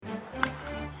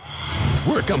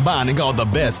We're combining all the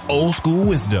best old school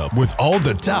wisdom with all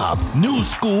the top new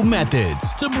school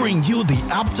methods to bring you the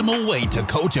optimal way to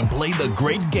coach and play the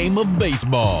great game of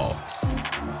baseball.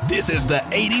 This is the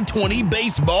 80-20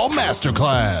 Baseball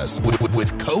Masterclass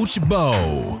with Coach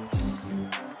Bo.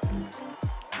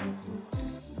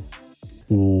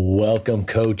 Welcome,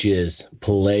 coaches,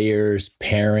 players,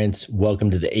 parents.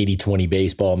 Welcome to the 80-20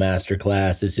 Baseball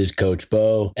Masterclass. This is Coach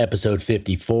Bo, episode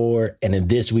 54. And in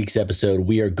this week's episode,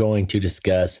 we are going to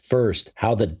discuss first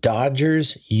how the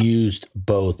Dodgers used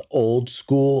both old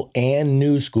school and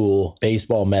new school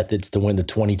baseball methods to win the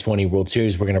 2020 World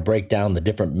Series. We're going to break down the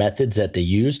different methods that they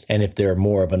used and if they're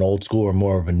more of an old school or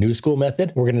more of a new school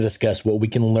method. We're going to discuss what we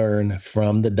can learn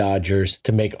from the Dodgers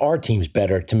to make our teams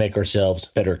better, to make ourselves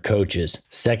better coaches.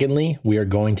 Secondly, we are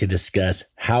going to discuss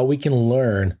how we can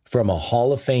learn from a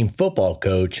Hall of Fame football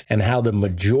coach and how the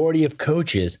majority of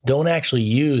coaches don't actually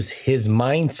use his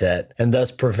mindset and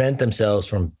thus prevent themselves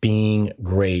from being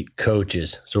great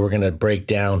coaches. So we're going to break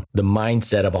down the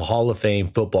mindset of a Hall of Fame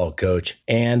football coach.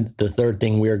 And the third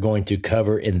thing we are going to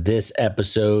cover in this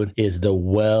episode is the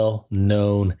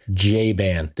well-known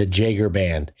J-band, the Jaeger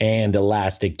band, and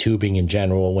elastic tubing in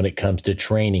general when it comes to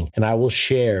training. And I will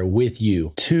share with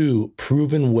you two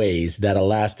proven ways that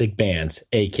elastic bands,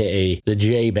 aka the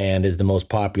J-band, is the most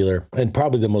popular and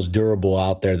probably the most durable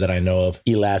out there that I know of,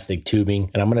 elastic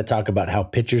tubing. And I'm going to talk about how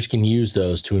pitchers can use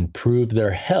those to improve their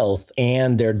health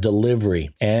and their delivery.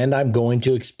 And I'm going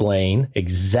to explain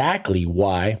exactly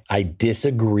why I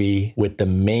disagree with the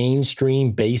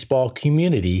mainstream baseball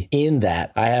community in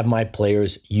that I have my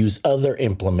players use other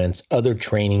implements, other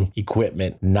training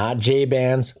equipment, not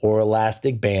J-bands or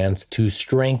elastic bands, to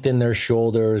strengthen their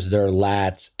shoulders, their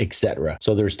lats, etc.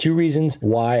 So there's two reasons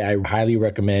why I highly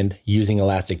recommend using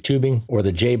elastic tubing or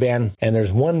the J-band. And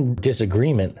there's one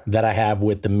disagreement that I have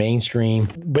with the mainstream,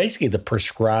 basically the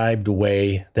prescribed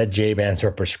way that J-bands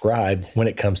are prescribed when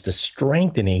it comes to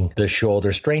strengthening the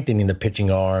shoulder, strengthening the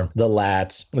pitching arm, the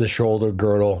lats, the shoulder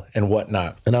girdle, and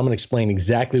whatnot. And I'm going to explain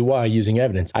exactly why, using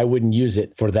evidence. I wouldn't use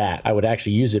it for that. I would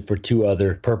actually use it for two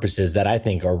other purposes that I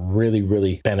think are really,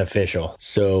 really beneficial.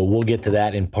 So we'll get to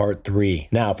that in part 3.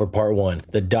 Now for part 1,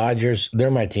 the Dodgers,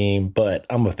 they're my team, but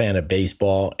I'm a fan of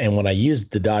baseball. And when I use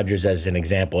the Dodgers as an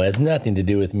example, it has nothing to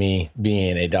do with me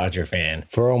being a Dodger fan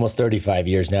for almost 35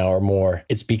 years now or more.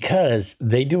 It's because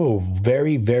they do a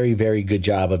very, very, very good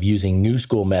job of using new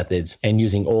school methods and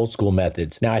using old school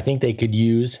methods. Now, I think they could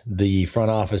use the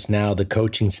front office now, the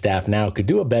coaching staff now could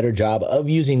do a better job of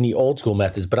using the old school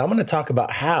methods. But I'm going to talk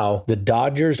about how the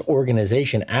Dodgers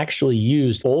organization actually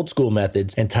used old school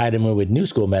methods and tied them in with new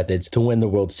school methods to win the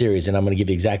World Series. And I'm going to give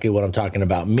you exactly what I'm talking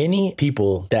about. Many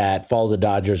people that follow the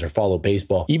Dodgers or follow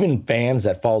baseball, even fans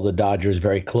that follow the Dodgers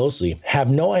very closely,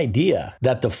 have no idea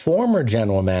that the former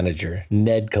general manager,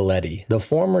 Ned Colletti,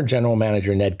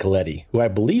 who I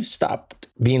believe stopped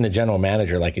being the general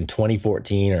manager like in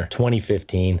 2014 or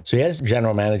 2015. So he has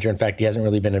general manager. In fact, he hasn't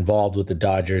really been involved with the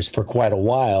Dodgers for quite a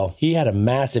while. He had a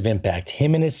massive impact.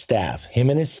 Him and his staff,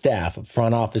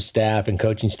 front office staff and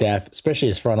coaching staff, especially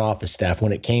his front office staff,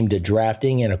 when it came to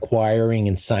drafting and acquiring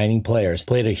and signing players,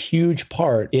 played a huge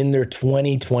part in their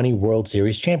 2020 World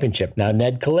Series championship. Now,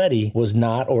 Ned Colletti was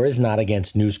not or is not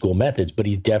against new school methods, but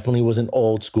he definitely was an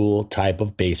old school type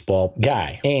of baseball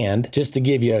guy. And just to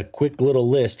give you a quick little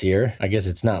list here, I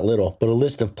guess it's not little, but a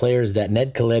list of players that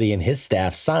Ned Colletti and his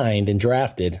staff signed and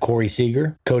drafted: Corey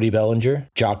Seager, Cody Bellinger,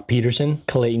 Jock Peterson,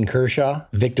 Clayton Kershaw,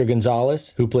 Victor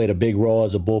Gonzalez, who played a big role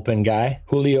as a bullpen guy,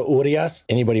 Julio Urias.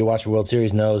 Anybody who watched the World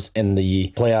Series knows, in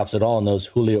the playoffs at all knows,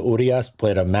 Julio Urias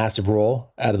played a massive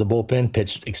role out of the bullpen,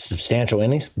 pitched substantial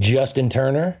innings. Justin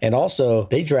Turner, and also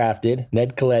they drafted,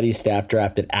 Ned Colletti's staff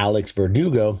drafted Alex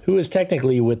Verdugo, who is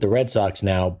technically with the Red Sox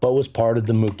now, but was part of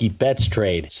the Mookie Betts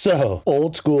trade. So,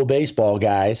 old school baseball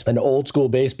guys, an old school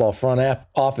baseball front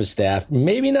office staff,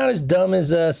 maybe not as dumb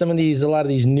as a lot of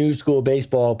these new school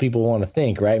baseball people want to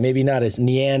think, right? Maybe not as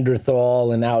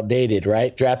Neanderthal and outdated,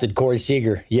 right? Drafted Corey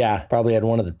Seager. Yeah, probably had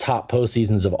one of the top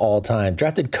postseasons of all time.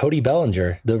 Drafted Cody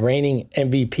Bellinger, the reigning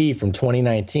MVP from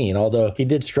 2019, although he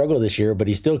did struggle this year, but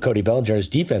he's still Cody Bellinger. His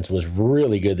defense was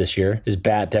really good this year. His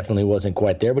bat definitely wasn't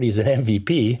quite there, but he's an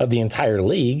MVP of the entire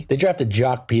league. They drafted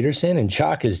Jock Peterson, and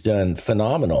Jock has done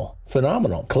phenomenal.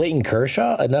 Clayton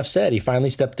Kershaw, enough said. He finally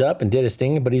stepped up and did his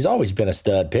thing, but he's always been a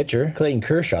stud pitcher. Clayton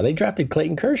Kershaw. They drafted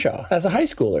Clayton Kershaw as a high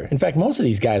schooler. In fact, most of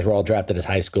these guys were all drafted as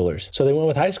high schoolers. So they went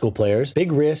with high school players,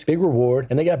 big risk, big reward,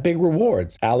 and they got big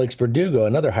rewards. Alex Verdugo,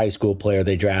 another high school player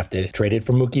they drafted, traded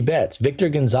for Mookie Betts. Victor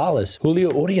Gonzalez, Julio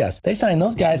Julio Urias. They signed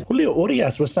those guys. Julio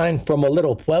Urias was signed from a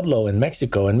little pueblo in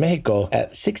Mexico,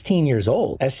 at 16 years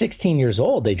old. At 16 years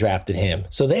old, they drafted him.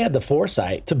 So they had the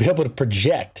foresight to be able to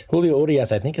project. Julio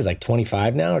Urias, I think, is like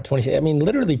 25 now or 26. I mean,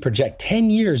 literally project 10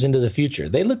 years into the future.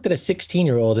 They looked at a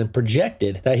 16-year-old and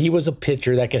projected that he was a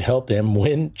pitcher that could help them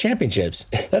win championships.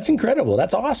 That's incredible.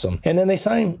 That's awesome. And then they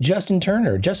signed Justin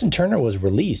Turner. Justin Turner was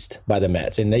released by the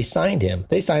Mets, and they signed him.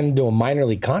 They signed him to a minor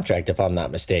league contract, if I'm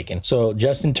not mistaken. So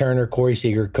Justin Turner, Corey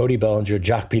Seager, Cody Bellinger,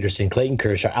 Jock Peterson, Clayton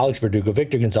Kershaw, Alex Verdugo,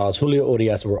 Victor Gonzalez, Julio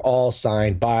Urias were all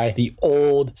signed by the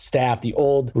old staff, the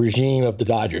old regime of the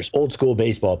Dodgers, old school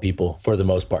baseball people for the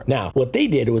most part. Now, what they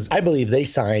did was, I believe they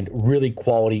signed really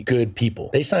quality, good people.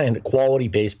 They signed quality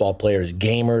baseball players,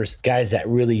 gamers, guys that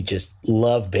really just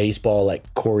love baseball,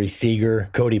 like Corey Seager,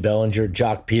 Cody Bellinger,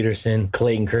 Jock Peterson,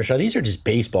 Clayton Kershaw. These are just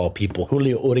baseball people.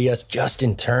 Julio Urias,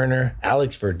 Justin Turner,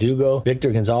 Alex Verdugo,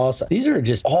 Victor Gonzalez. These are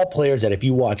just all players that if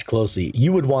you watch closely,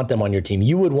 you would want them on your team.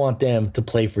 You would want them to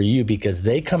play for you because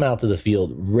they come out to the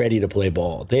field ready to play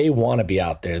ball. They want to be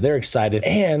out there. They're excited.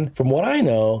 And from what I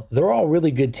know, they're all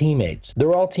really good teammates.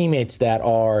 They're all teammates that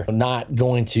are not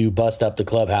going to bust up the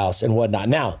clubhouse and whatnot.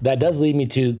 Now, that does lead me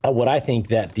to what I think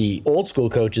that the old school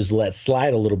coaches let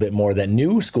slide a little bit more, that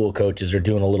new school coaches are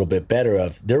doing a little bit better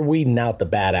of. They're weeding out the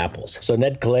bad apples. So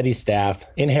Ned Colletti's staff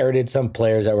inherited some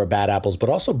players that were bad apples, but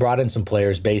also brought in some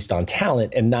players based on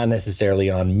talent and not necessarily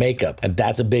on makeup. And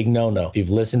that's a big no-no. If you've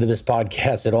listened to this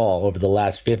podcast at all over the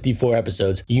last 54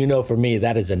 episodes, you know for me,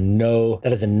 that is a no,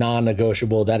 that is a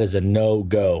non-negotiable, that is a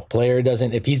no-go. Player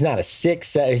doesn't, if he's not a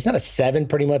 6, he's not a 7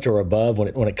 pretty much or above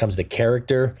when it comes to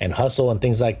character and hustle and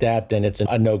things like that, then it's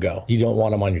a no-go. You don't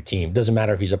want him on your team. Doesn't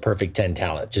matter if he's a perfect 10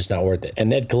 talent, just not worth it. And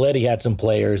Ned Colletti had some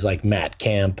players like Matt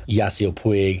Kemp, Yasiel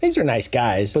Puig. These are nice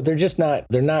guys, but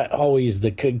they're not always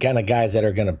the kind of guys that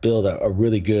are going to build a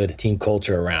really good team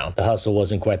culture around. The hustle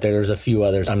wasn't quite there. There's a few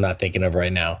others I'm not thinking of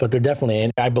right now, but they're definitely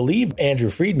in. I believe Andrew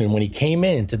Friedman, when he came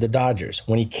into the Dodgers,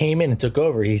 when he came in and took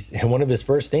over, one of his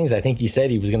first things I think he said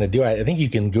he was going to do, I think you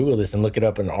can Google this and look it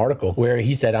up in an article, where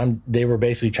he said they were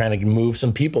basically trying to move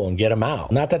some people and get them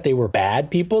out. Not that they were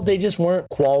bad people, they just weren't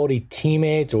quality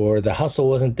teammates, or the hustle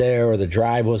wasn't there, or the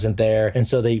drive wasn't there. And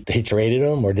so they traded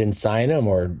them or didn't sign them,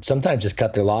 or sometimes just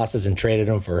cut their losses and traded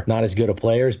them for not as good of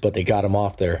players, but they got them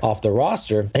off the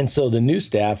roster. And so the new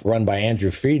staff, run by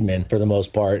Andrew Friedman for the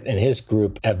most part, and his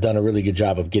group have done a really good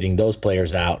job of getting those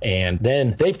players out. And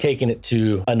then they've taken it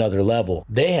to another level.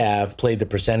 They have played the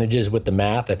percentages with the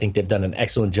math. I think they've done an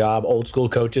excellent job. Old school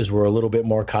coaches were a little bit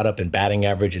more caught up in batting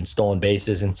average and stolen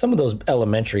bases and some of those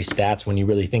elementary stats when you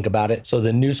really think about it. So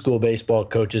the new school baseball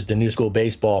coaches, the new school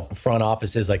baseball front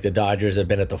offices like the Dodgers have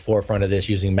been at the forefront of this,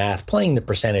 using math, playing the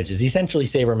percentages. Essentially,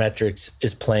 sabermetrics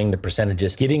is playing the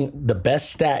percentages, getting the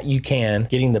best stat you can,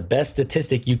 getting the best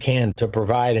statistic you can to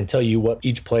provide and tell you what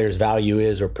each player's value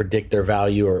is, or predict their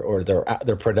value or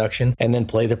their production, and then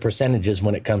play the percentages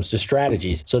when it comes to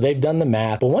strategies. So they've done the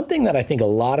math. But one thing that I think a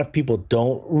lot of people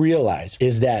don't realize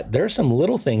is that there's some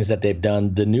little things that they've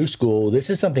done. The new school, this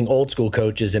is something old school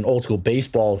coaches and old school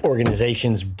baseball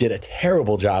organizations did a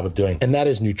terrible job of doing, and that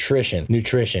is nutrition.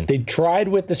 They tried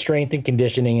with the strength and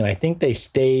conditioning, and I think they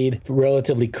stayed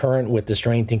relatively current with the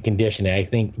strength and conditioning. I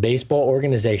think baseball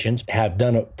organizations have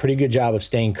done a pretty good job of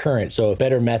staying current. So if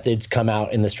better methods come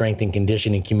out in the strength and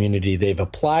conditioning community, they've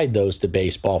applied those to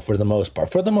baseball for the most part.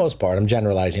 For the most part, I'm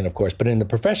generalizing, of course, but in the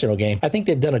professional game, I think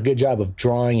they've done a good job of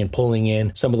drawing and pulling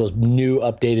in some of those new,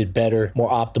 updated, better, more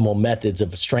optimal methods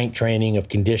of strength training, of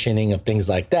conditioning, of things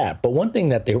like that. But one thing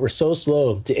that they were so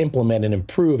slow to implement and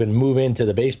improve and move into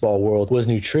the baseball world was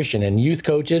nutrition. And youth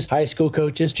coaches, high school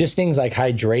coaches, just things like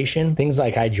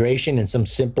hydration and some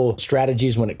simple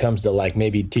strategies when it comes to like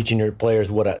maybe teaching your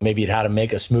players maybe how to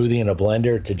make a smoothie in a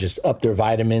blender to just up their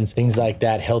vitamins, things like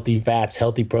that, healthy fats,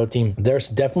 healthy protein. There's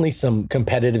definitely some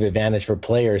competitive advantage for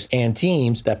players and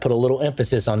teams that put a little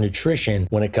emphasis on nutrition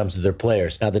when it comes to their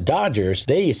players. Now the Dodgers,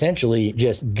 they essentially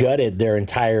just gutted their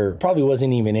entire, probably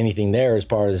wasn't even anything there as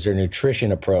far as their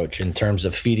nutrition approach in terms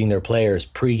of feeding their players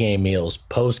pre-game meals,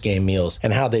 post-game meals,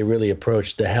 and how they really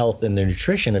approach the health and the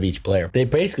nutrition of each player. They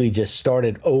basically just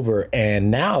started over,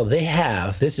 and now they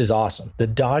have, this is awesome, the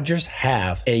Dodgers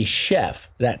have a chef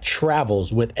that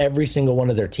travels with every single one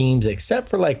of their teams except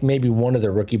for like maybe one of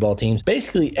their rookie ball teams.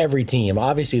 Basically every team,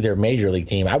 obviously their major league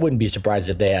team, I wouldn't be surprised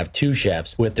if they have 2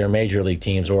 chefs with their major league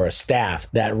teams, or a staff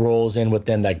that rolls in with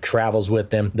them, that travels with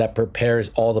them, that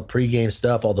prepares all the pregame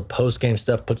stuff, all the postgame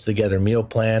stuff, puts together meal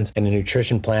plans and a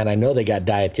nutrition plan. I know they got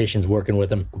dietitians working with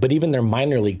them, but even their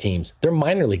minor league teams,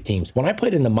 when I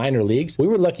played in the minor leagues, we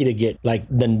were lucky to get like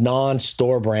the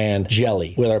non-store brand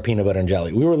jelly with our peanut butter and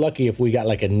jelly. We were lucky if we got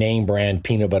like a name brand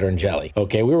peanut butter and jelly. jelly.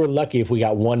 Okay, we were lucky if we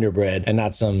got Wonder Bread and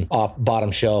not some off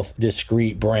bottom shelf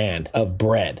discreet brand of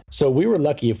bread. So we were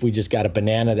lucky if we just got a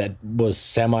banana that was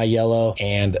semi-yellow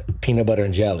and peanut butter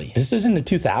and jelly. This is in the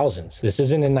 2000s. This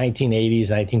isn't in 1980s,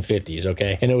 1950s,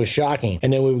 okay? And it was shocking.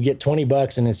 And then we would get 20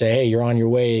 bucks and then say, hey, you're on your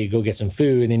way, go get some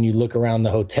food. And then you look around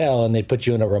the hotel and they'd put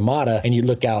you in a Ramada and you'd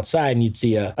look outside and you'd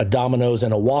see a Domino's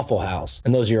and a Waffle House.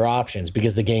 And those are your options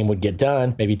because the game would get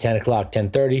done, maybe 10 o'clock,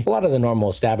 10:30. A lot of the normal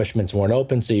establishments weren't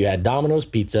open. So you had Domino's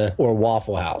Pizza or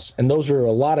Waffle House. And those were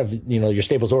a lot of, your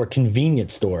staples, or a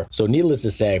convenience store. So needless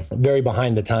to say, very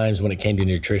behind the times when it came to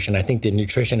nutrition. I think the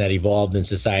nutrition had evolved in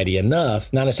society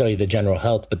enough, not necessarily the general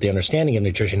health, but the understanding of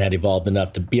nutrition had evolved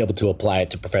enough to be able to apply it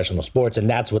to professional sports. And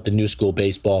that's what the new school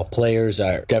baseball players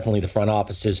are, definitely the front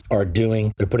offices, are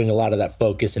doing. They're putting a lot of that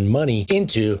focus and money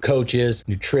into coaches,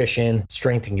 nutrition,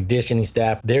 strength and conditioning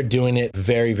staff. They're doing it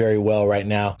very, very well right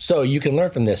now. So you can learn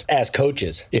from this as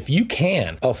coaches. If you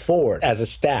can afford as a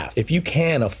staff, if you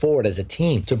can afford as a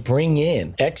team to bring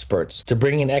in experts,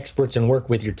 and work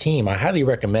with your team, I highly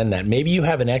recommend that. Maybe you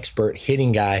have an expert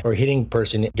hitting guy or hitting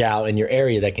person, gal in your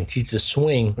area that can teach the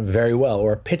swing very well,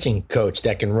 or a pitching coach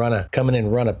that can come in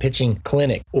and run a pitching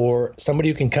clinic, or somebody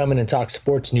who can come in and talk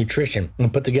sports nutrition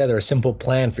and put together a simple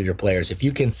plan for your players. If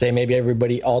you can say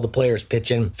maybe all the players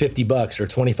pitch in $50 or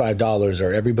 $25,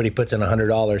 or everybody puts in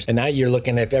 $100, and now you're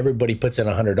looking at, if everybody puts in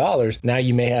 $100, now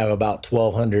you may have about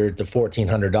 $1,200 to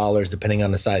 $1,400, depending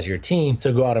on the size of your team,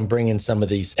 to go out and bring in some of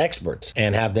these experts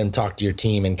and have them talk to your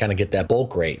team and kind of get that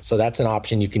bulk rate. So that's an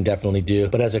option you can definitely do.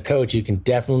 But as a coach, you can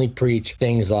definitely preach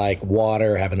things like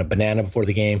water, having a banana before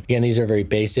the game. Again, these are very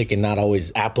basic and not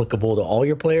always applicable to all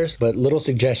your players, but little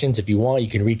suggestions. If you want, you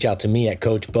can reach out to me at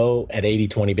Coach Bo at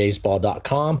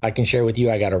 8020baseball.com. I can share with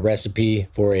you, I got a recipe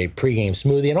for a pregame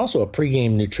smoothie and also a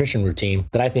pregame nutrition routine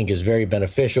that I think is very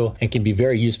beneficial and can be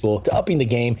very useful to upping the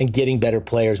game and getting better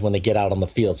players when they get out on the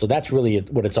field. So that's really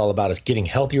what it's all about, is getting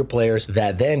healthier players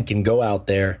that then can go out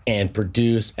there and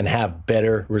produce and have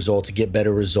better results, get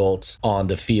better results on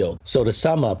the field. So to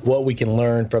sum up what we can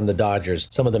learn from the Dodgers,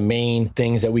 some of the main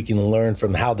things that we can learn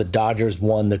from how the Dodgers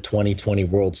won the 2020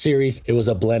 World Series, it was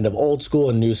a blend of old school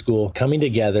and new school coming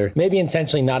together, maybe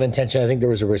intentionally, not intentionally. I think there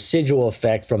was a residual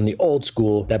effect from the old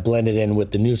school that blended in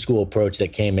with the new school approach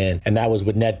that came in. And that was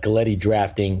with Ned Galletti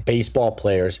drafting baseball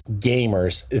players,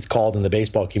 gamers, it's called in the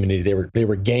baseball community. They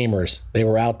were gamers. They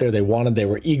were out there. They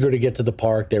were eager to get to the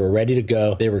park. They were ready to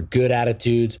go. They were good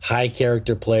attitudes, high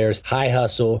character players, high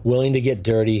hustle, willing to get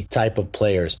dirty type of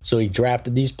players. So he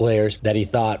drafted these players that he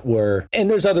thought were, and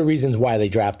there's other reasons why they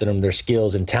drafted them, their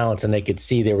skills and talents, and they could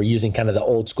see they were using kind of the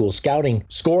old school scouting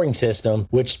scoring system,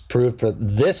 which proved for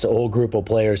this old group of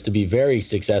players to be very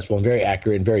successful and very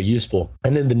accurate and very useful.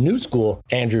 And then the new school,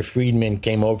 Andrew Friedman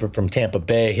came over from Tampa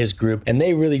Bay, his group, and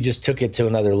they really just took it to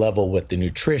another level with the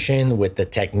nutrition, with the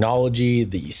technology,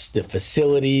 the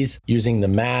facilities, using the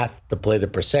math to play the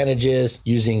percentages,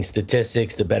 using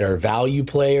statistics to better value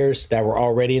players that were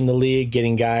already in the league,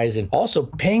 getting guys, and also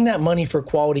paying that money for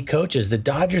quality coaches. The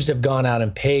Dodgers have gone out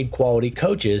and paid quality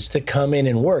coaches to come in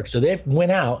and work. So they've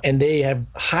went out and they have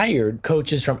hired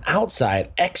coaches from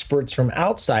outside, experts from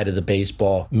outside of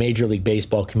the Major League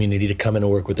Baseball community to come in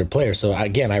and work with their players. So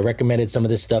again, I recommended some of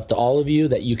this stuff to all of you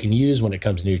that you can use when it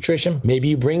comes to nutrition. Maybe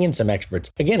you bring in some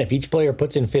experts. Again, if each player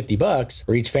puts in $50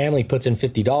 or each family puts in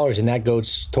 $50 and that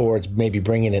goes towards maybe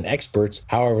bringing in experts,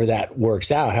 however that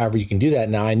works out, however you can do that.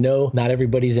 Now, I know not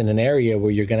everybody's in an area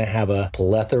where you're going to have a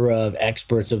plethora of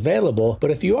experts available,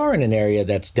 but if you are in an area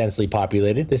that's densely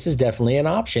populated, this is definitely an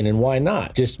option. And why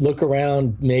not? Just look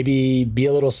around, maybe be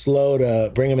a little slow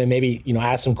to bring them in, maybe,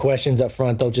 ask some questions up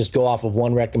front. Don't just go off of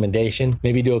one recommendation.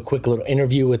 Maybe do a quick little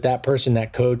interview with that person,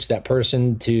 that coach, that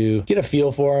person, to get a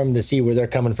feel for them, to see where they're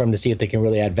coming from, to see if they can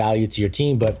really add value to your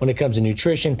team. But when it comes to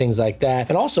nutrition, things like that,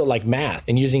 and also like math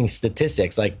and using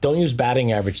statistics, like don't use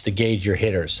batting average to gauge your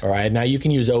hitters. All right. Now you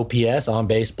can use OPS, on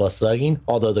base plus slugging,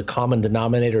 although the common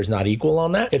denominator is not equal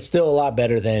on that. It's still a lot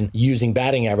better than using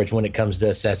batting average when it comes to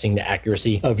assessing the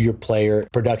accuracy of your player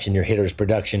production, your hitter's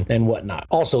production and whatnot.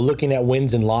 Also, looking at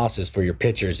wins and losses for your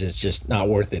pitchers is just not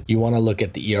worth it. You want to look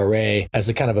at the ERA as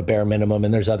a kind of a bare minimum.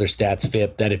 And there's other stats,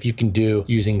 FIP, that if you can do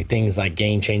using things like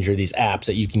Game Changer, these apps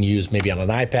that you can use maybe on an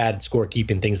iPad,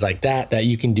 scorekeeping, things like that, that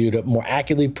you can do to more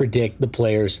accurately predict the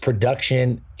player's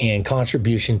production and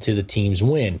contribution to the team's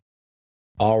win.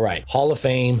 All right, Hall of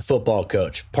Fame football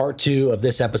coach. Part 2 of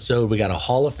this episode, we got a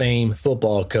Hall of Fame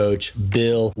football coach,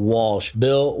 Bill Walsh.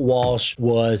 Bill Walsh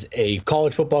was a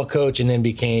college football coach and then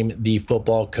became the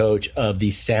football coach of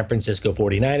the San Francisco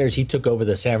 49ers. He took over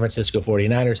the San Francisco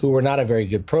 49ers, who were not a very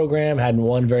good program, hadn't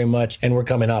won very much, and were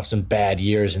coming off some bad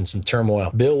years and some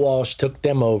turmoil. Bill Walsh took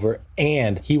them over,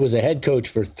 and he was a head coach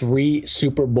for 3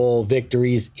 Super Bowl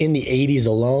victories in the 80s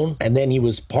alone. And then he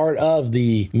was part of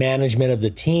the management of the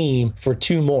team for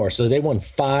 2 more. So they won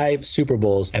 5 Super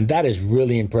Bowls. And that is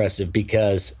really impressive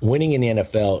because winning in the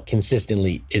NFL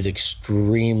consistently is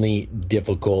extremely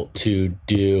difficult to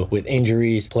do with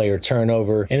injuries, player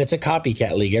turnover, and it's a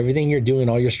copycat league. Everything you're doing,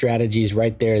 all your strategies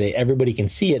right there, everybody can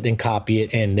see it, then copy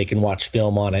it, and they can watch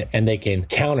film on it, and they can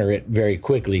counter it very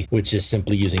quickly, which is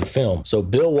simply using film. So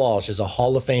Bill Walsh is a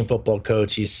Hall of Fame football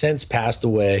coach. He's since passed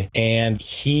away, and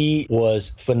he was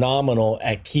phenomenal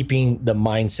at keeping the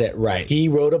mindset right. He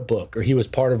wrote a book, or he was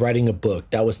part of writing a book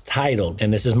that was titled,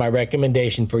 and this is my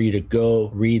recommendation for you to go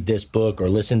read this book or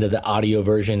listen to the audio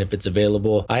version if it's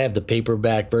available. I have the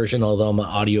paperback version, although I'm an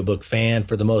audiobook fan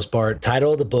for the most part.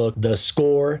 Title of the book, The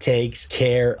Score Takes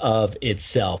Care of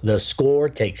Itself. The Score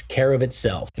Takes Care of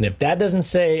Itself. And if that doesn't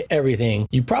say everything,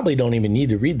 you probably don't even need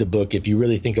to read the book if you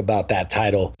really think about that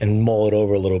title and mull it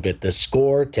over a little bit. The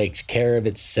score takes care of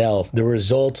itself. The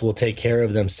results will take care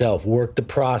of themselves. Work the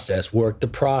process,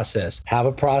 have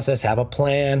a process, have a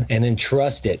plan, and then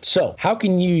trust it. So how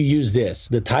can you use this?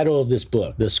 The title of this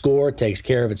book, The Score Takes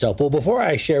Care of Itself. Well, before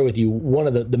I share with you one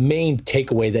of the main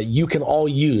takeaway that you can all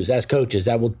use as coaches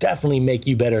that will definitely make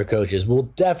you better coaches, will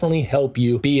definitely help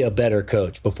you be a better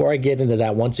coach. Before I get into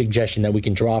that, one suggestion that we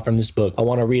can draw from this book, I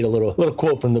want to read a little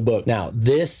quote from the book. Now,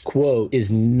 this quote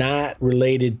is not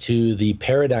related to the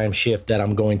paradigm shift that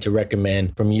I'm going to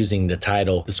recommend from using the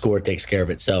title, The Score Takes Care of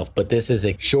Itself, but this is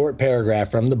a short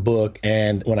paragraph from the book,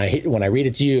 and when I read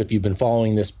it to you, if you've been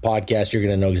following this podcast, you're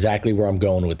going to know exactly where I'm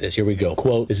going with this. Here we go.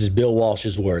 Quote, this is Bill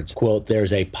Walsh's words. Quote,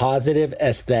 there's a positive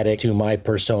aesthetic to my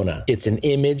persona. It's an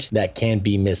image that can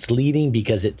be misleading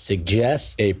because it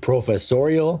suggests a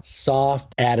professorial,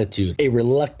 soft attitude, a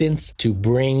reluctance to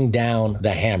bring down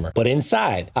the hammer. But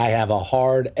inside, I have a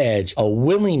hard edge, a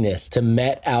willingness to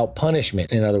met out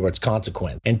punishment, in other words,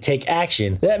 consequence, and take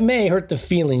action that may hurt the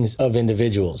feelings of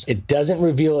individuals. It doesn't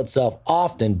reveal itself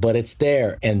often, but it's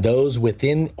there, and those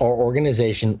within our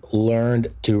organization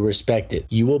learned to respect it.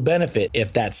 You will benefit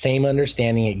if that same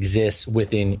understanding exists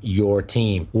within your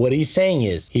team. What he's saying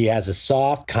is he has a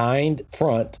soft, kind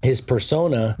front. His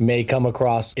persona may come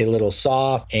across a little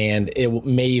soft, and it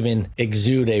may even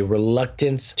exude a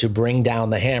reluctance to bring down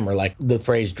the hammer. Like the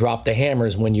phrase, drop the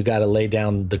hammers when you got to lay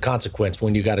down the consequence,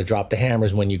 when you got to drop the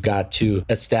hammers, when you got to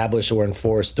establish or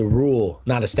enforce the rule.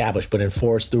 Not establish, but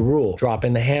enforce the rule.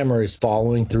 Dropping the hammer is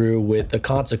following through with the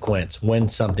consequence when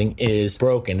something is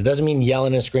broken. It doesn't mean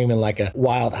yelling and screaming like a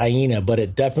wild hyena, but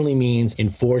it definitely means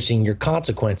enforcing your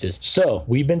consequences. So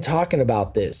we've been talking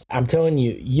about this. I'm telling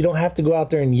you, you don't have to go out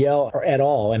there and yell at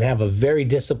all and have a very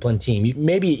disciplined team.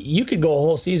 Maybe you could go a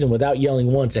whole season without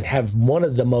yelling once and have one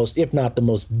of the most, if not the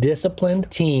most disciplined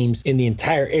teams in the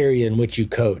entire area in which you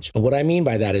coach. And what I mean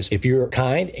by that is if you're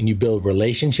kind and you build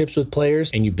relationships with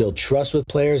players and you build trust with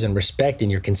players and respect,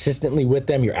 and you're consistently with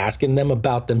them, you're asking them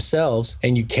about themselves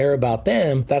and you care about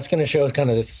them, that's going to show kind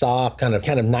of this soft, kind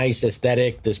of nice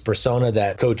aesthetic, this persona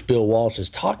that Coach Bill Walsh is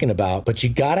talking about. But you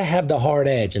got to have the hard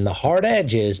edge, and the hard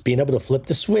edge is being able to flip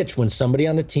the switch when somebody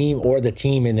on the team or the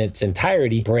team in its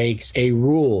entirety breaks a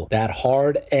rule. That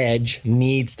hard edge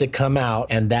needs to come out,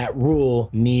 and that rule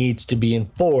needs to be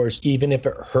enforced, even if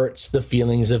it hurts the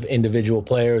feelings of individual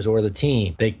players or the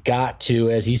team. They got to,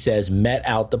 as he says, met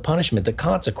out the punishment, the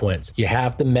consequence. You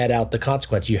have to met out the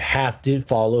consequence. You have to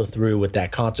follow through with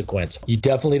that consequence. You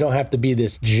definitely don't have to be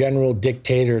this general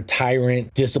dictator,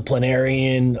 tyrant,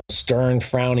 disciplinarian, stern,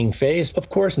 frowning face. Of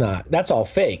course not. That's all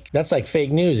fake. That's like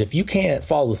fake news. If you can't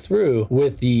follow through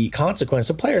with the consequence,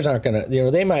 the players aren't going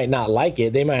to, they might not like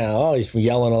it. They might, oh, he's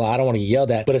yelling a lot. I don't want to get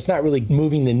yelled at, but it's not really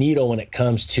moving the needle when it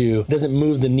comes to, it doesn't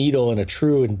move the needle in a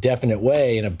true and definite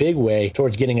way, in a big way,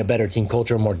 towards getting a better team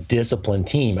culture, a more disciplined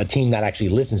team, a team that actually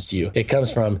listens to you. It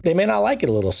comes from, they may not like it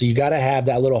a little. So you got to have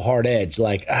that little hard edge.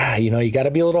 Like, you got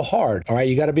to be a little hard. All right.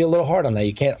 You got to be a little hard on that.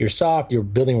 You can't, you're soft, you're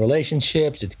building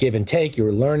relationships, it's give and take,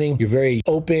 you're learning, you're very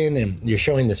open, and you're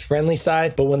showing this friendly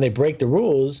side. But when they break the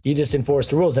rules, you just enforce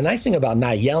the rules. The nice thing about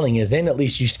not yelling is then at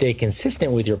least you stay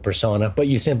consistent with your persona, but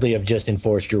you simply have just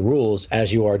enforced your rules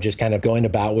as you are just kind of going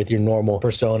about with your normal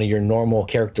persona, your normal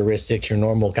characteristics, your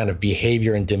normal kind of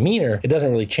behavior and demeanor. It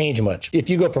doesn't really change much. If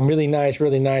you go from really nice,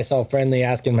 all friendly,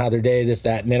 asking them how their day, this,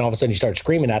 that, and then all of a sudden you start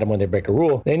screaming at them when they break a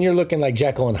rule, then you're looking like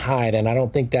Jekyll and Hyde, and I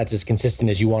don't think that's as consistent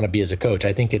as you want to be as a coach.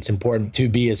 I think it's important to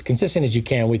be as consistent as you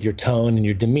can with your tone and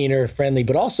your demeanor, friendly,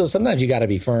 but also sometimes you got to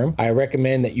be firm. I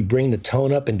recommend that you bring the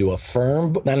tone up into a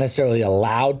firm, not necessarily a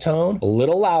loud tone, a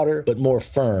little louder, but more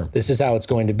firm. This is how it's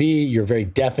going to be. You're very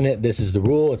definite. This is the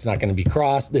rule. It's not going to be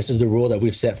crossed. This is the rule that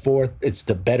we've set forth. It's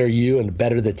the better you and the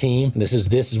better the team. And this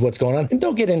is what's going on. And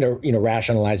don't get into,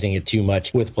 rationalizing it too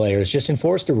much with players. Just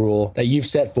enforce the rule that you've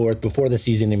set forth before the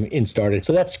season started.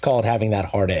 So that's called having that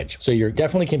hard edge. So you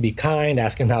definitely can be kind,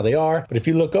 ask them how they are. But if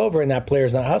you look over and that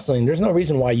player's not hustling, there's no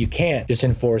reason why you can't just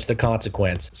enforce the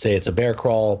consequence. Say it's a bear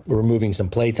crawl, removing some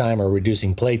playtime or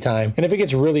reducing playtime. And if it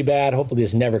gets really bad, hopefully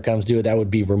this never comes to it. That would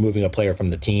be removing a player from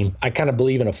the team. I kind of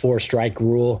believe in a 4-strike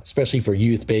rule, especially for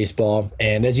youth baseball.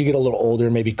 And as you get a little older,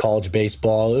 maybe college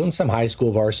baseball and some high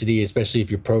school varsity, especially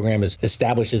if your program is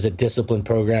established as a disciplined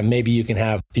program, maybe you can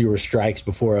have fewer strikes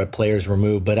before a player's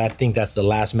removed. But I think that's the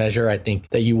last measure I think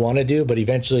that you want to do. But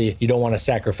eventually you don't want to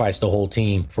sacrifice the whole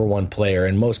team for one player.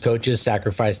 And most coaches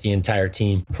sacrifice the entire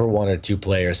team for 1 or 2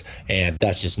 players. And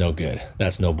that's just no good.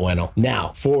 That's no bueno.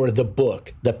 Now for the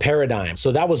book, the paradigm.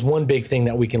 So that was one big thing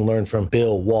that we can learn from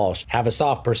Bill Walsh. Have a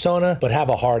soft persona, but have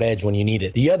a hard edge when you need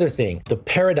it. The other thing, the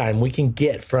paradigm we can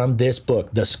get from this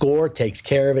book, the score takes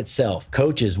care of itself.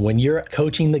 Coaches, when you're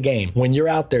coaching the game, when you're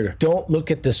out there, don't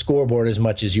look at the scoreboard as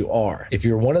much as you are. If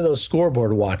you're one of those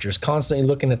scoreboard watchers, constantly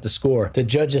looking at the score to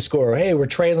judge the score, hey, we're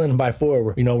trailing by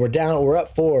 4, we're down, we're up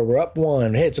 4, we're up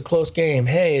 1, hey, it's a close game,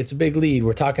 hey, it's a big lead,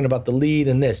 we're talking about the lead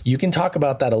and this. You can talk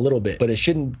about that a little bit, but it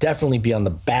shouldn't definitely be on the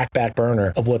back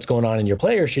burner of what's going on, and your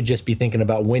players should just be thinking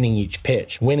about winning each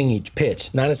pitch,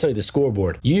 not necessarily the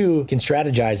scoreboard. You can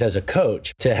strategize as a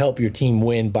coach to help your team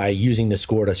win by using the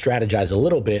score to strategize a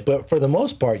little bit, but for the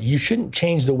most part, you shouldn't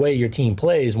change the way your team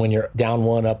plays when you're down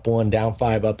 1, up 1, down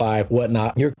 5, up 5,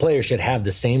 whatnot. Your players should have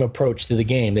the same approach to the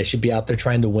game. They should be out there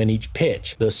trying to win each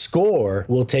pitch. The score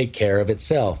will take care of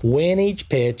itself. Win each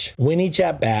pitch, win each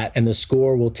at-bat, and the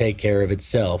score will take care of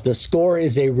itself. The score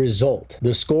is a result.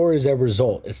 The score is a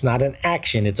result. It's not an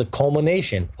action. It's a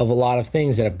culmination of a lot of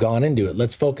things that have gone into it.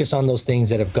 Let's focus on those things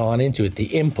that have gone into it. The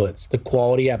inputs, the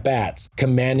quality at-bats,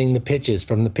 commanding the pitches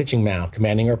from the pitching mound,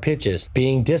 commanding our pitches,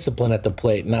 being disciplined at the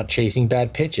plate, not chasing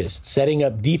bad pitches, setting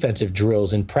up defensive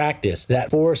drills in practice that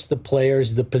force the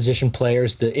players, the position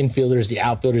players, the infielders, the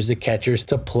outfielders, the catchers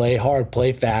to play hard,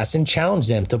 play fast, and challenge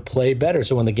them to play better.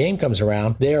 So when the game comes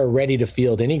around, they are ready to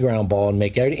field any ground ball and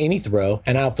make any throw,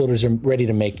 and outfielders are ready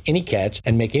to make any catch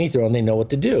and make any throw, and they know what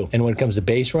to do. And when it comes to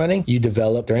base running, you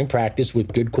develop during practice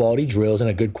with good quality drills and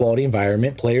a good quality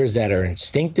environment, players that are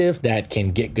instinctive, that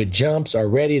can get good jumps, are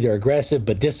ready, they're aggressive,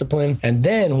 but disciplined. And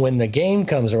then when the game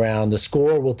comes around, the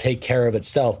score will take care of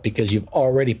itself because you've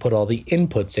already put all the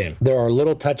inputs in. There are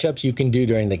little touch-ups you can do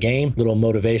during the game, little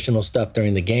motivational stuff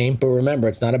during the game. But remember,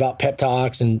 it's not about pep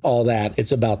talks and all that.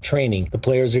 It's about training. The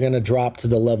players are going to drop to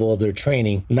the level of their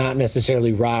training, not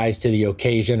necessarily rise to the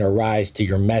occasion or rise to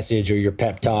your message or your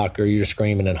pep talk or your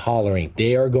screaming and hollering.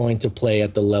 They are going to play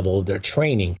at the level of their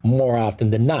training more often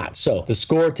than not. So the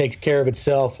score takes care of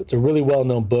itself. It's a really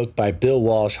well-known book by Bill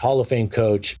Walsh, Hall of Fame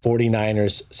coach,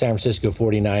 49ers, San Francisco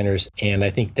 49ers. And I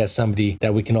think that's somebody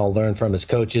that we can all learn from as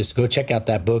coaches. Go check out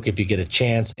that book if you get a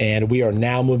chance. And we are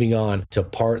now moving on to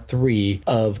part 3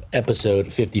 of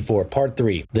episode 54. Part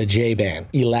 3, the J-band,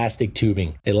 elastic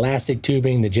tubing. Elastic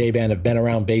tubing, the J-band have been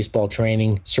around baseball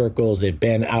training circles. They've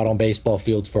been out on baseball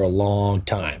fields for a long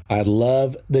time. I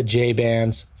love the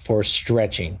J-bands for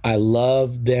stretching. I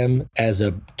love them as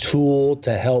a tool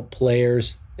to help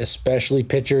players, especially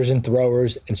pitchers and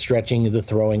throwers, and stretching the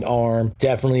throwing arm.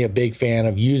 Definitely a big fan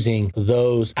of using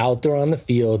those out there on the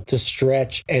field to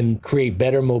stretch and create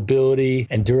better mobility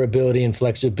and durability and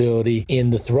flexibility in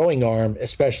the throwing arm,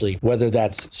 especially whether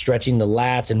that's stretching the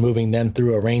lats and moving them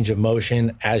through a range of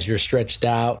motion as you're stretched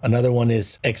out. Another one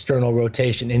is external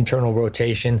rotation, internal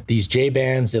rotation. These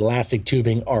J-bands, elastic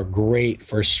tubing, are great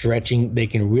for stretching. They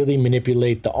can really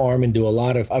manipulate the arm into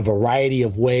a variety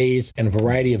of ways and a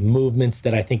variety of movements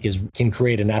that I think can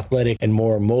create an athletic and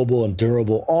more mobile and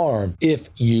durable arm if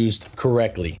used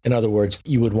correctly. In other words,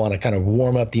 you would want to kind of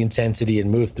warm up the intensity and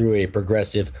move through a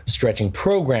progressive stretching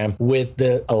program with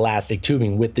the elastic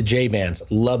tubing, with the J-bands.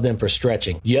 Love them for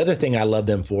stretching. The other thing I love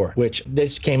them for, which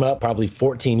this came up probably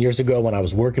 14 years ago when I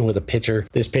was working with a pitcher.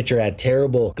 This pitcher had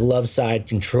terrible glove side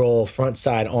control, front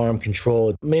side arm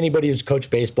control. Anybody who's coached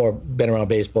baseball or been around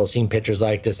baseball, seen pitchers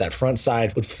like this, that front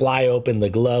side would fly open, the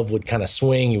glove would kind of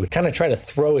swing. You would kind of try to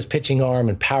throw his pitching arm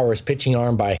and power his pitching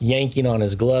arm by yanking on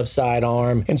his glove side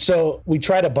arm. And so we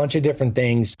tried a bunch of different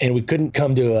things and we couldn't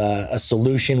come to a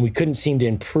solution. We couldn't seem to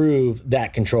improve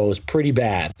that control. It was pretty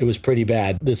bad. It was pretty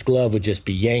bad. This glove would just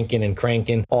be yanking and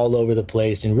cranking all over the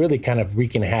place and really kind of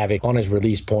wreaking havoc on his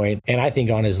release point and I think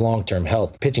on his long-term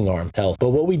health, pitching arm health. But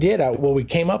what we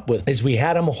came up with is we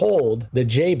had him hold the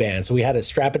J-band. So we had to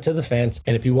strap it to the fence.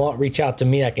 And if you want, reach out to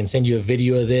me. I can send you a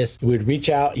video of this. He would reach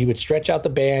out, he would stretch out the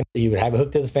band, he would have it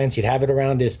hooked to the fence, he'd have it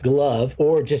around his glove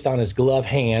or just on his glove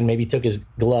hand. Maybe he took his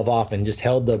glove off and just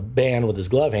held the band with his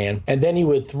glove hand. And then he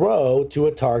would throw to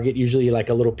a target, usually like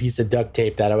a little piece of duct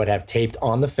tape that I would have taped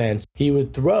on the fence. He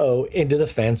would throw into the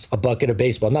fence a bucket of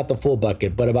baseball, not the full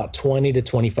bucket, but about 20 to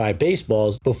 25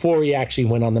 baseballs before he actually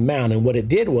went on the mound. And what it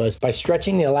did was by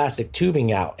stretching the elastic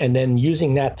tubing out and then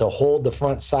using that to hold the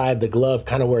front side, the glove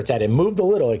kind of where it's at, it moved a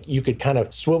little. You could kind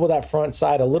of swivel that front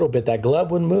side a little bit. That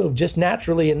glove would move just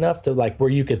naturally enough to like where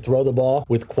you could throw the ball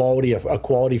with quality, a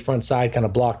quality front side, kind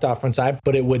of blocked off front side,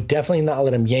 but it would definitely not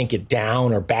let him yank it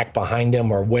down or back behind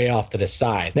him or way off to the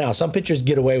side. Now, some pitchers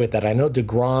get away with that. I know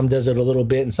DeGrom does it a little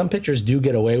bit and some pitchers do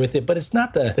get away with it, but it's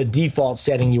not the default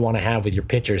setting you want to have with your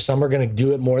pitchers. Some are going to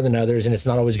do it more than others and it's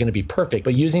not always going to be perfect,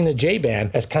 but using the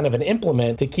J-band as kind of an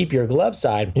implement to keep your glove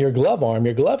side, your glove arm,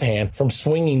 your glove hand from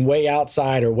swinging way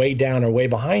outside or way down or way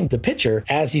behind the pitcher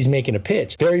as he's making a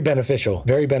pitch. Very beneficial,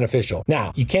 very beneficial.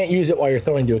 Now, you can't use it while you're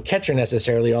throwing to a catcher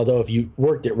necessarily, although if you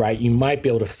worked it right, you might be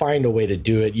able to find a way to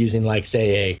do it using like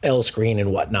say a L screen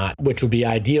and whatnot, which would be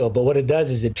ideal. But what it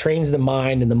does is it trains the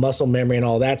mind and the muscle memory and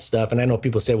all that stuff. And I know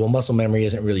people say, well, muscle memory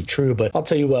isn't really true, but I'll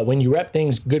tell you what, when you rep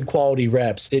things, good quality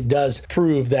reps, it does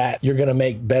prove that you're going to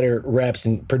make better reps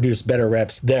and produce better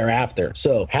reps thereafter.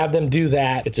 So have them do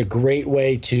that. It's a great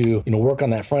way to, work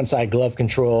on that front side glove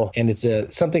control. And it's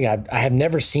something I have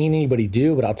never seen anybody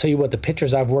do, but I'll tell you what, the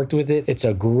pitchers I've worked with it's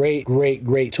a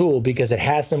great tool because it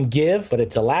has some give, but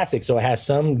it's elastic. So it has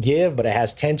some give, but it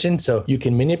has tension. So you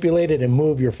can manipulate it and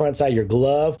move your front side, your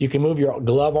glove. You can move your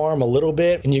glove arm a little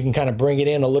bit and you can kind of bring it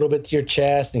in a little bit to your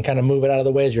chest and kind of move it out of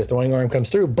the way as your throwing arm comes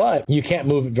through, but you can't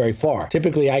move it very far.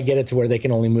 Typically I get it to where they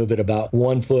can only move it about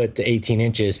 1 foot to 18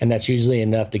 inches. And that's usually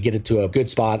enough to get it to a good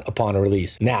spot upon a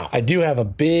release. Now, I do have a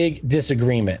big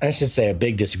disagreement. I should say a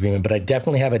big disagreement, but I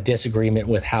definitely have a disagreement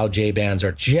with how J-bands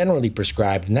are generally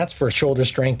prescribed, and that's for shoulder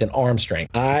strength and arm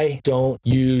strength. I don't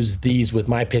use these with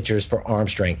my pitchers for arm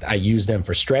strength. I use them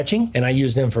for stretching, and I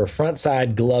use them for front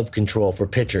side glove control for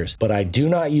pitchers, but I do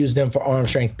not use them for arm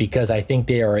strength because I think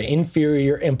they are an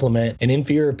inferior implement, an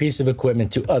inferior piece of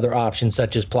equipment to other options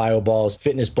such as plyo balls,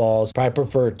 fitness balls. I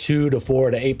prefer 2 to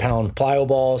 4 to 8 pound plyo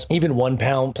balls, even 1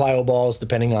 pound plyo balls,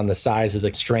 depending on the size of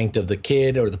the strength of the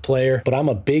kid or the player. But I'm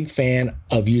a big fan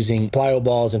of using plyo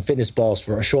balls and fitness balls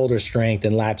for shoulder strength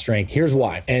and lat strength. Here's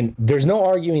why. And there's no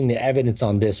arguing the evidence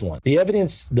on this one.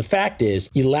 The fact is,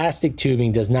 elastic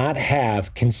tubing does not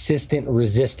have consistent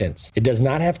resistance. It does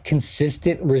not have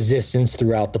consistent resistance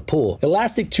throughout the pull.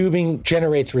 Elastic tubing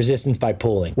generates resistance by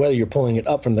pulling. Whether you're pulling it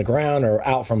up from the ground or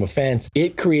out from a fence,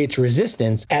 it creates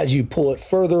resistance as you pull it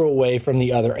further away from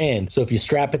the other end. So if you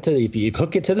if you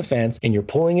hook it to the fence and you're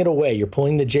pulling it away, you're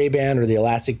pulling the J-band or the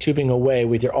elastic tubing away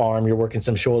with your arm, you're working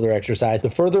some shoulder exercise, the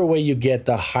further away you get,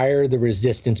 the higher the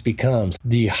resistance becomes,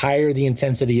 the higher the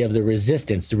intensity of the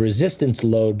resistance. The resistance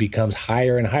load becomes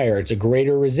higher and higher. It's a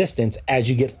greater resistance as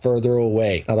you get further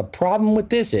away. Now, the problem with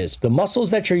this is the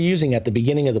muscles that you're using at the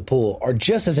beginning of the pull are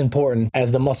just as important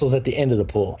as the muscles at the end of the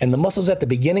pull. And the muscles at the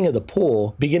beginning of the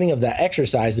pull, beginning of that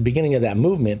exercise, the beginning of that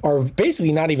movement are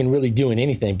basically not even really doing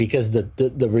anything because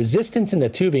the resistance in the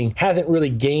tubing hasn't really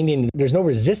gained in. There's no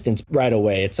resistance right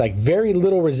away. It's like very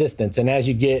little resistance. And as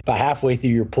you get about halfway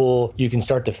through your pull, you can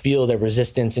start to feel the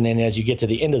resistance. And then as you get to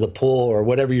the end of the pull or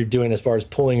whatever you're doing as far as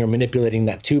pulling or manipulating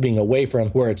that tubing away from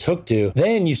where it's hooked to,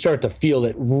 then you start to feel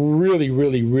it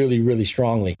really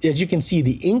strongly. As you can see,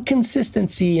 the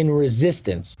inconsistency in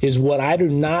resistance is what I do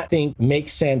not think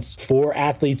makes sense for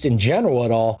athletes in general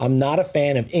at all. I'm not a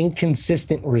fan of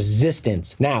inconsistent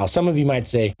resistance. Now, some of you might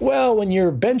say, well, when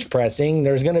you're bench pressing,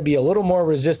 there's going to be a little more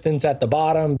resistance at the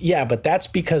bottom. Yeah, but that's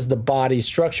because the body's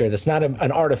structure. That's not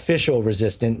an artificial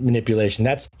resistant manipulation.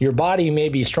 That's your body may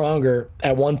be stronger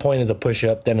at one point of the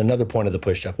push-up than another point of the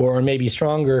push-up, or maybe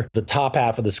stronger the top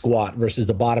half of the squat versus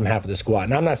the bottom half of the squat.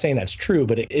 And I'm not saying that's true,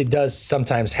 but it does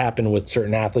sometimes happen with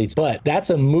certain athletes. But that's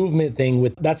a movement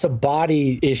thing. That's a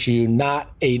body issue,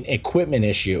 not an equipment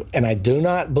issue. And I do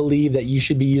not believe that you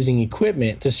should be using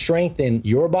equipment to strengthen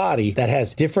your body that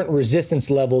has different resistance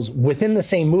levels within the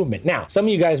same movement. Now, some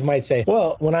of you guys might say,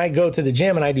 well, when I go to the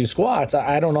gym and I do squats,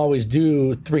 I don't always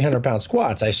do 300-pound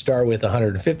squats. I start with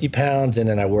 150 pounds and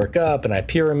then I work up and I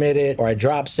pyramid it, or I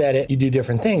drop set it, you do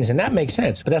different things, and that makes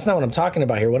sense. But that's not what I'm talking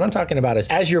about here. What I'm talking about is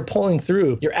as you're pulling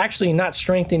through, you're actually not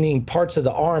strengthening parts of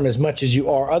the arm as much as you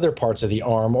are other parts of the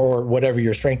arm or whatever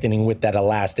you're strengthening with that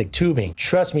elastic tubing.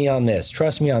 Trust me on this.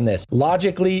 Trust me on this.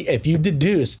 Logically, if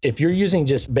you're using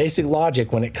just basic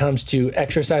logic when it comes to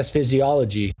exercise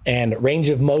physiology and range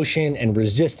of motion and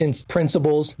resistance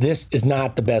principles, this is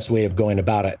not the best way of going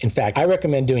about it. In fact, I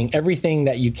recommend doing everything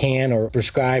that you can or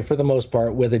prescribe for the most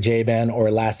part with a J-band or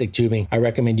elastic tubing. I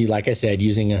recommend you, like I said,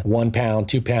 using a 1 pound,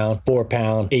 2 pound, 4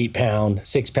 pound, 8 pound,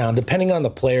 6 pound, depending on the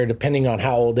player, depending on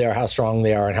how old they are, how strong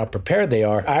they are, and how prepared they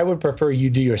are. I would prefer you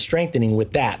do your strengthening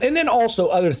with that. And then also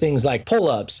other things like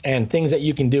pull-ups and things that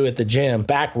you can do at the gym,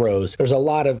 back rows. There's a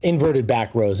lot of inverted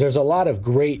back rows. There's a lot of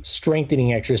great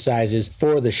strengthening exercises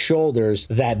for the shoulders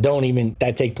that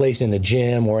take place in the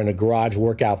gym or in a garage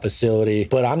workout facility.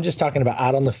 But I'm just talking about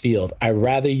out on the field. I'd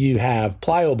rather you have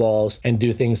plyo balls and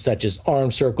do things such as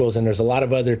arm circles, and there's a lot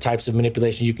of other types of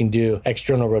manipulation you can do,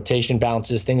 external rotation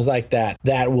bounces, things like that,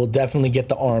 that will definitely get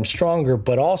the arm stronger,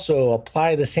 but also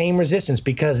apply the same resistance,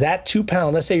 because that 2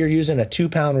 pound, let's say you're using a 2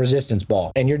 pound resistance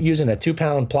ball and you're using a 2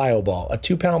 pound plyo ball, a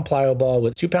 2 pound plyo ball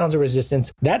with 2 pounds of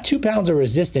resistance. That 2 pounds of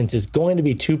resistance is going to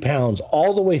be 2 pounds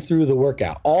all the way through the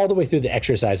workout, all the way through the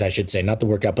exercise, I should say, not the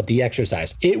workout, but the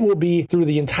exercise. It will be through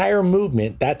the entire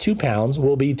movement. That 2 pounds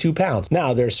will be 2 pounds.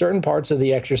 Now, there's certain parts of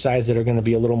the exercise that are going to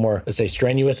be a little more, let's say,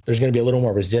 strenuous. There's going to be a little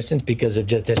more resistance because of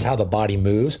just how the body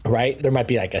moves, right? There might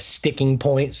be like a sticking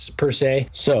points per se.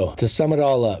 So to sum it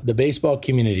all up, the baseball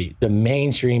community, the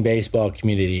mainstream baseball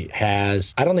community I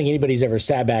don't think anybody's ever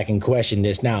sat back and questioned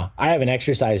this. Now, I have an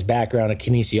exercise background, a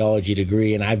kinesiology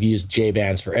degree, and I've used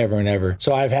J-bands forever and ever.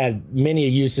 So I've had many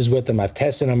uses with them. I've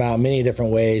tested them out many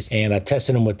different ways, and I've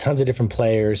tested them with tons of different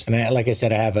players. And like I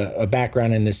said, I have a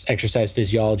background in this exercise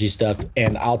physiology stuff.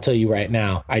 And I'll tell you right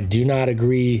now, I do not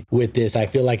agree with this. I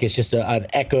feel like it's just an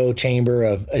echo chamber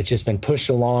of it's just been pushed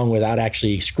along without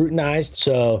actually scrutinized.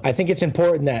 So I think it's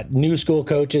important that new school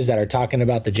coaches that are talking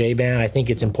about the J-band, I think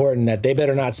it's important that they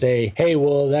better not say, hey,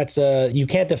 well, that's you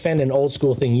can't defend an old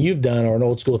school thing you've done or an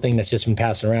old school thing that's just been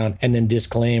passed around and then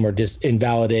disclaim or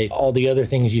invalidate all the other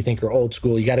things you think are old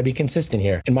school. You got to be consistent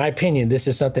here. In my opinion, this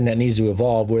is something that needs to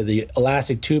evolve, where the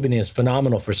elastic tubing is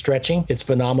phenomenal for stretching. It's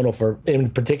phenomenal for, in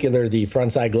particular, the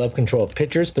front side glove control of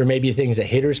pitchers. There may be things that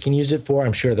hitters can use it for.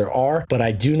 I'm sure there are, but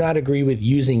I do not agree with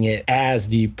using it as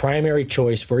the primary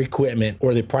choice for equipment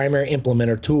or the primary implement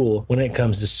or tool when it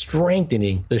comes to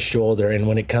strengthening the shoulder and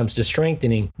when it comes to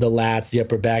strengthening the lats, the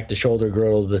upper back, the shoulder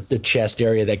girdle, the chest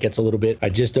area that gets a little bit. I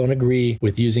just don't agree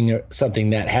with using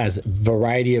something that has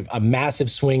a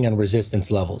massive swing on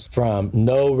resistance levels, from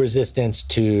no resistance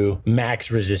to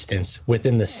max resistance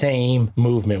within the same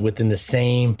movement, within the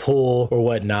same pull or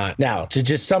whatnot. Now, to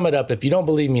just sum it up, if you don't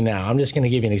believe me now, I'm just going to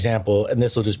give you an example, and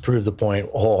this will just prove the point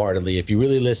wholeheartedly. If you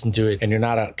really listen to it and you're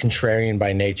not a contrarian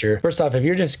by nature, first off, if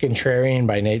you're just contrarian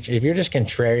by nature, if you're just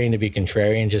contrarian to be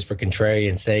contrarian just for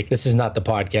contrarian's sake, this is not the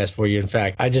podcast for you. In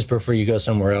fact, I just prefer you go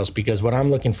somewhere else, because what I'm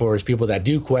looking for is people that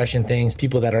do question things,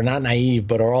 people that are not naive,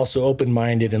 but are also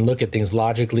open-minded and look at things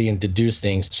logically and deduce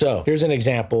things. So here's an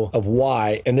example of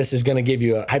why, and this is going to give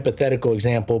you a hypothetical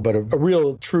example, but a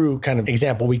real true kind of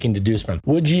example we can deduce from.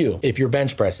 Would you, if you're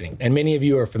bench pressing, and many of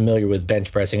you are familiar with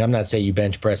bench pressing, I'm not saying you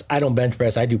bench press. I don't bench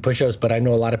press. I do push-ups, but I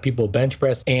know a lot of people bench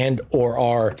press and or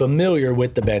are familiar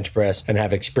with the bench press and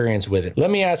have experience with it.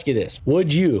 Let me ask you this.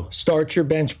 Would you start your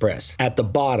bench press at the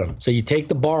bottom? So you take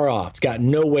the bar off. It's got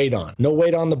no weight on. No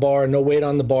weight on the bar, no weight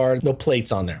on the bar, no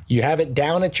plates on there. You have it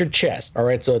down at your chest. All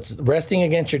right, so it's resting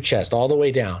against your chest all the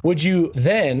way down. Would you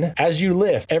then, as you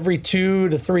lift every 2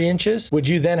 to 3 inches, would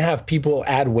you then have people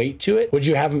add weight to it? Would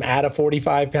you have them add a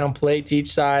 45-pound plate to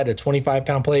each side, a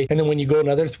 25-pound plate? And then when you go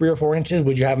another 3 or 4 inches,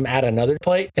 would you have them add another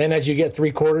plate? And as you get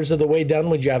 3/4 of the way done,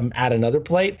 would you have them add another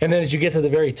plate? And then as you get to the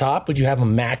very top, would you have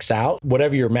them max out?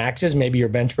 Whatever your max is, maybe your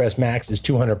bench press max is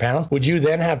 200 pounds. Would you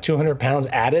then have 200 pounds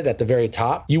added at the very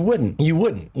top? You wouldn't. You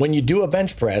wouldn't. When you do a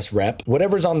bench press rep,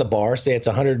 whatever's on the bar, say it's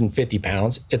 150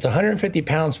 pounds, it's 150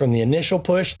 pounds from the initial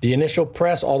push, the initial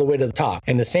press, all the way to the top.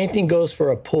 And the same thing goes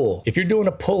for a pull. If you're doing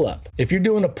a pull-up,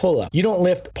 you don't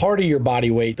lift part of your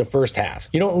body weight the first half.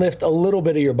 You don't lift a little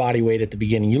bit of your body weight at the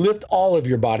beginning. You lift all of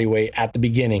your body weight at the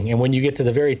beginning. And when you get to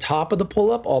the very top of the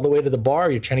pull-up, all the way to the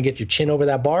bar, you're trying to get your chin over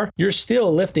that bar, you're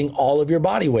still lifting all of your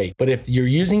body weight. But if you're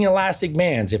using elastic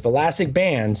bands, if elastic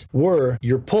bands were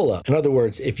your pull-up, in other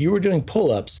words, if you were doing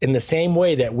pull-ups in the same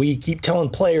way that we keep telling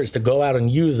players to go out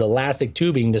and use elastic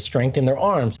tubing to strengthen their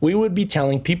arms, we would be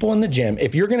telling people in the gym,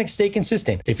 if you're going to stay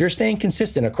consistent, if you're staying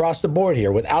consistent across the board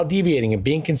here without deviating and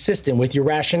being consistent with your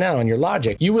rationale and your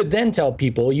logic, you would then tell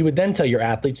people, you would then tell your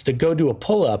athletes to go do a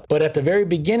pull-up, but at the very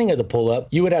beginning of the pull-up,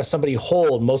 you would have somebody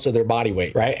hold most of their body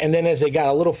weight, right? And then as they got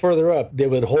a little further up, they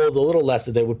would hold a little less,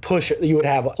 they would push, you would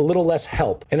have a little less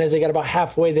help. And as they got about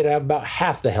halfway, they'd have about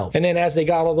half the help. And then as they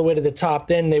got all the way to the top,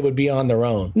 then they would be on their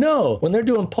own. No, when they're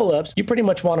doing pull-ups, you pretty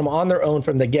much want them on their own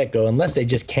from the get-go, unless they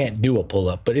just can't do a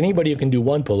pull-up. But anybody who can do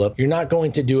one pull-up, you're not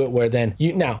going to do it where then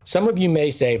you, now, some of you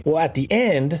may say, well, at the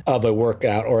end of a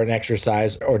workout or an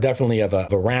exercise, or definitely of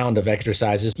a round of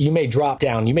exercises, you may drop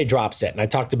down, you may drop set. And I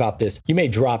talked about this, you may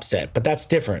drop set, but that's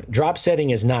different. Drop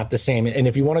setting is not the same. And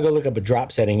if you want to go look up what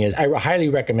drop setting is, I highly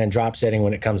recommend drop setting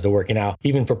when it comes to working out,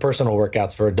 even for personal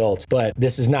workouts for adults. But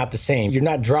this is not the same. You're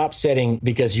not drop setting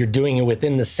because you're doing it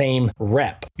within the same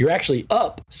rep. You're actually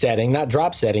up setting, not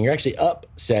drop setting. You're actually up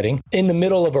setting in the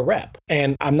middle of a rep.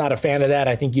 And I'm not a fan of that.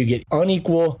 I think you get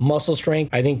unequal muscle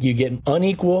strength. I think you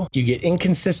get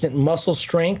inconsistent muscle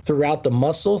strength throughout the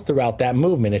muscle, throughout that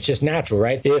movement. It's just natural,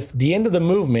 right? If the end of the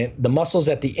movement, the muscles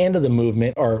at the end of the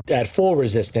movement are at full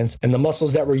resistance, and the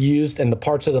muscles that were used and the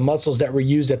parts of the muscles that were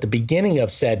used at the beginning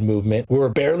of said movement were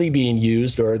barely being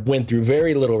used or went through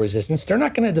very little resistance, they're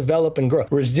not going to develop and grow.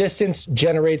 Resistance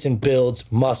generates and builds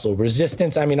muscle.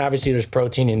 Resistance, I mean, obviously there's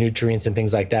protein and nutrients and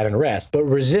things like that and rest, but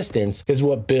resistance is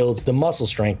what builds the muscle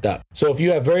strength up. So if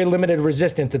you have very limited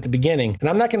resistance at the beginning, and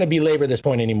I'm not going to belabor this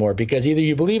point anymore because either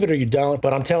you believe it or you don't,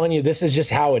 but I'm telling you, this is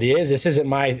just how it is. This isn't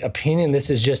my opinion. This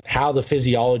is just how the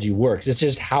physiology works. It's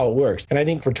just how it works. And I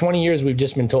think for 20 years, we've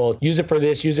just been told, use it for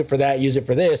this, use it for that, use it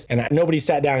for this. And nobody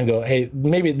sat down and go, hey,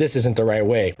 maybe this isn't the right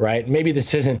way, right? Maybe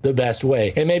this isn't the best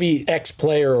way. And maybe X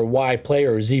player or Y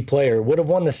player or Z player would have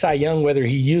won the Cy Young whether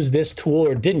he used this tool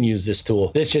or didn't use this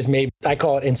tool. This just made, I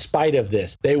call it in spite of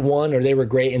this. They won or they were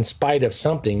great in spite of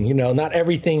something. You know, not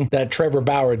everything that Trevor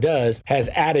Bauer does has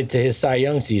added to his Cy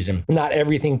Young season. Not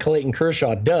everything Clayton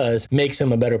Kershaw does makes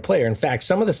him a better player. In fact,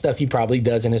 some of the stuff he probably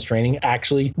does in his training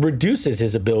actually reduces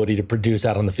his ability to produce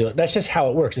out on the field. That's just how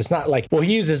it works. It's not like, well,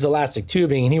 he uses elastic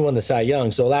tubing and he won the Cy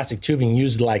Young, so elastic tubing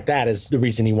used like that is the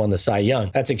reason he won the Cy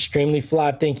Young. That's extremely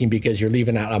flawed thinking because you're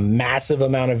leaving out a massive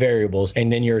amount of variables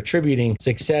and then you're attributing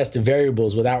success to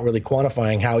variables without really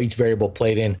quantifying how each variable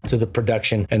played into the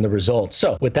production and the results.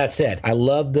 So with that said, I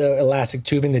love the elastic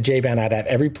tubing, the J-band. I'd have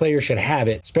every player should have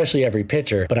it, especially every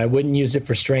pitcher, but I wouldn't use it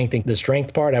for strength. The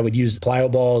strength part, I would use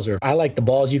plyo balls, or I like the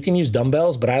balls. You can use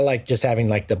dumbbells, but I like just having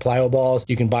like the plyo balls.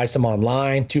 You can buy some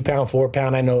online, 2 pound, 4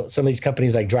 pound. I know some of these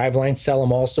companies like Driveline sell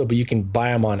them also, but you can buy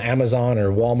them on Amazon or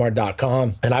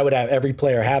Walmart.com. And I would have every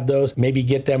player have those, maybe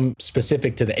get them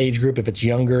specific to the age group. If it's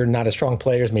younger, not as strong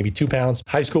players, maybe 2 pounds.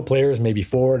 High school players, maybe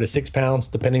 4 to 6 pounds,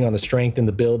 depending on the strength and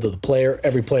the build of the player.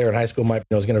 Every player in high school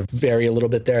is going to vary a little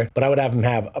bit there, but I would have them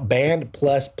have a band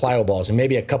plus plyo balls and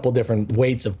maybe a couple different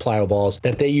weights of plyo balls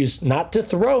that they use not to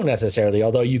throw necessarily,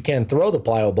 although you can throw the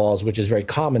plyo balls, which is very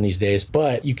common these days,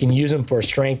 but you can use them for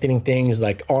strengthening things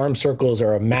like arm circles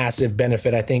are a massive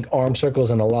benefit. I think arm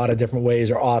circles in a lot of different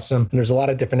ways are awesome. And there's a lot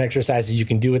of different exercises you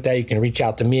can do with that. You can reach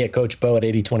out to me at Coach Bo at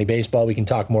 8020 Baseball. We can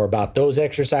talk more about those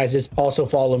exercises. Also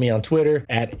follow me on Twitter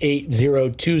at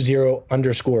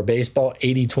 8020_baseball,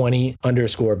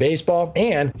 8020_baseball.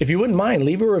 And if you wouldn't mind,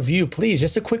 leave a review, please.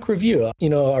 Just a quick review,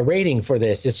 a rating for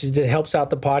this. It helps out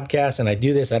the podcast. And I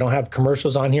do this. I don't have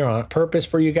commercials on here on purpose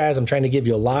for you guys. I'm trying to give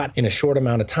you a lot in a short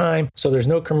amount of time. So there's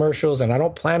no commercials, and I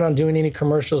don't plan on doing any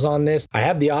commercials on this. I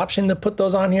have the option to put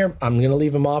those on here. I'm going to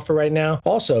leave them off for right now.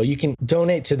 Also, you can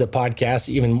donate to the podcast,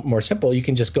 even more simple. You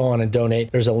can just go on and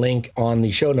donate. There's a link on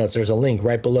the show notes. There's a link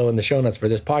right below in the show notes for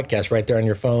this podcast right there on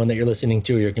your phone that you're listening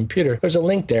to or your computer. There's a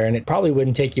link there, and it probably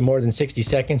wouldn't take you more than 60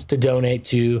 seconds to donate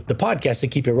to the podcast to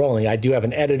keep it rolling. I do have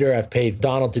an editor. I've paid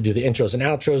Donald to do the intros and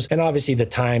outros, and obviously the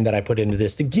time that I put into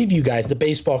this to give you guys the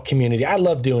baseball community. I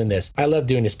love doing this,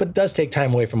 but it does take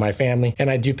time away from my family, and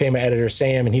I do pay my editor,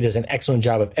 Sam, and he does an excellent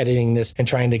job of editing this and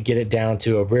trying to get it down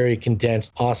to a very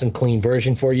condensed, awesome, clean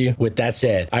version for you. With that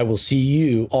said, I will see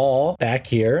you all back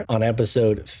here on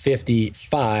episode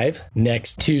 55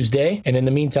 next Tuesday. And in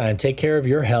the meantime, take care of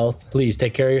your health. Please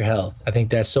take care of your health. I think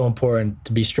that's so important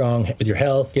to be strong with your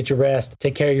health, get your rest,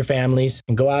 take care of your families,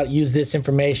 and go out, use this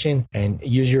information and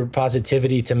use your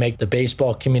positivity to make the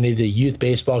baseball community, the youth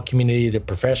baseball community, the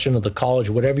professional, the college,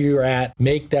 whatever you're at,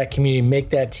 make that community, make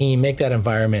that team, make that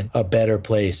environment a better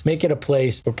place. Make it a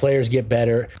place where players get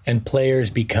better and players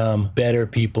become better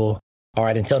people. All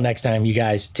right, until next time, you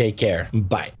guys take care.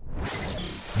 Bye.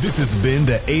 This has been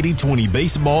the 80-20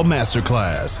 Baseball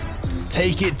Masterclass.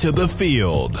 Take it to the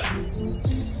field.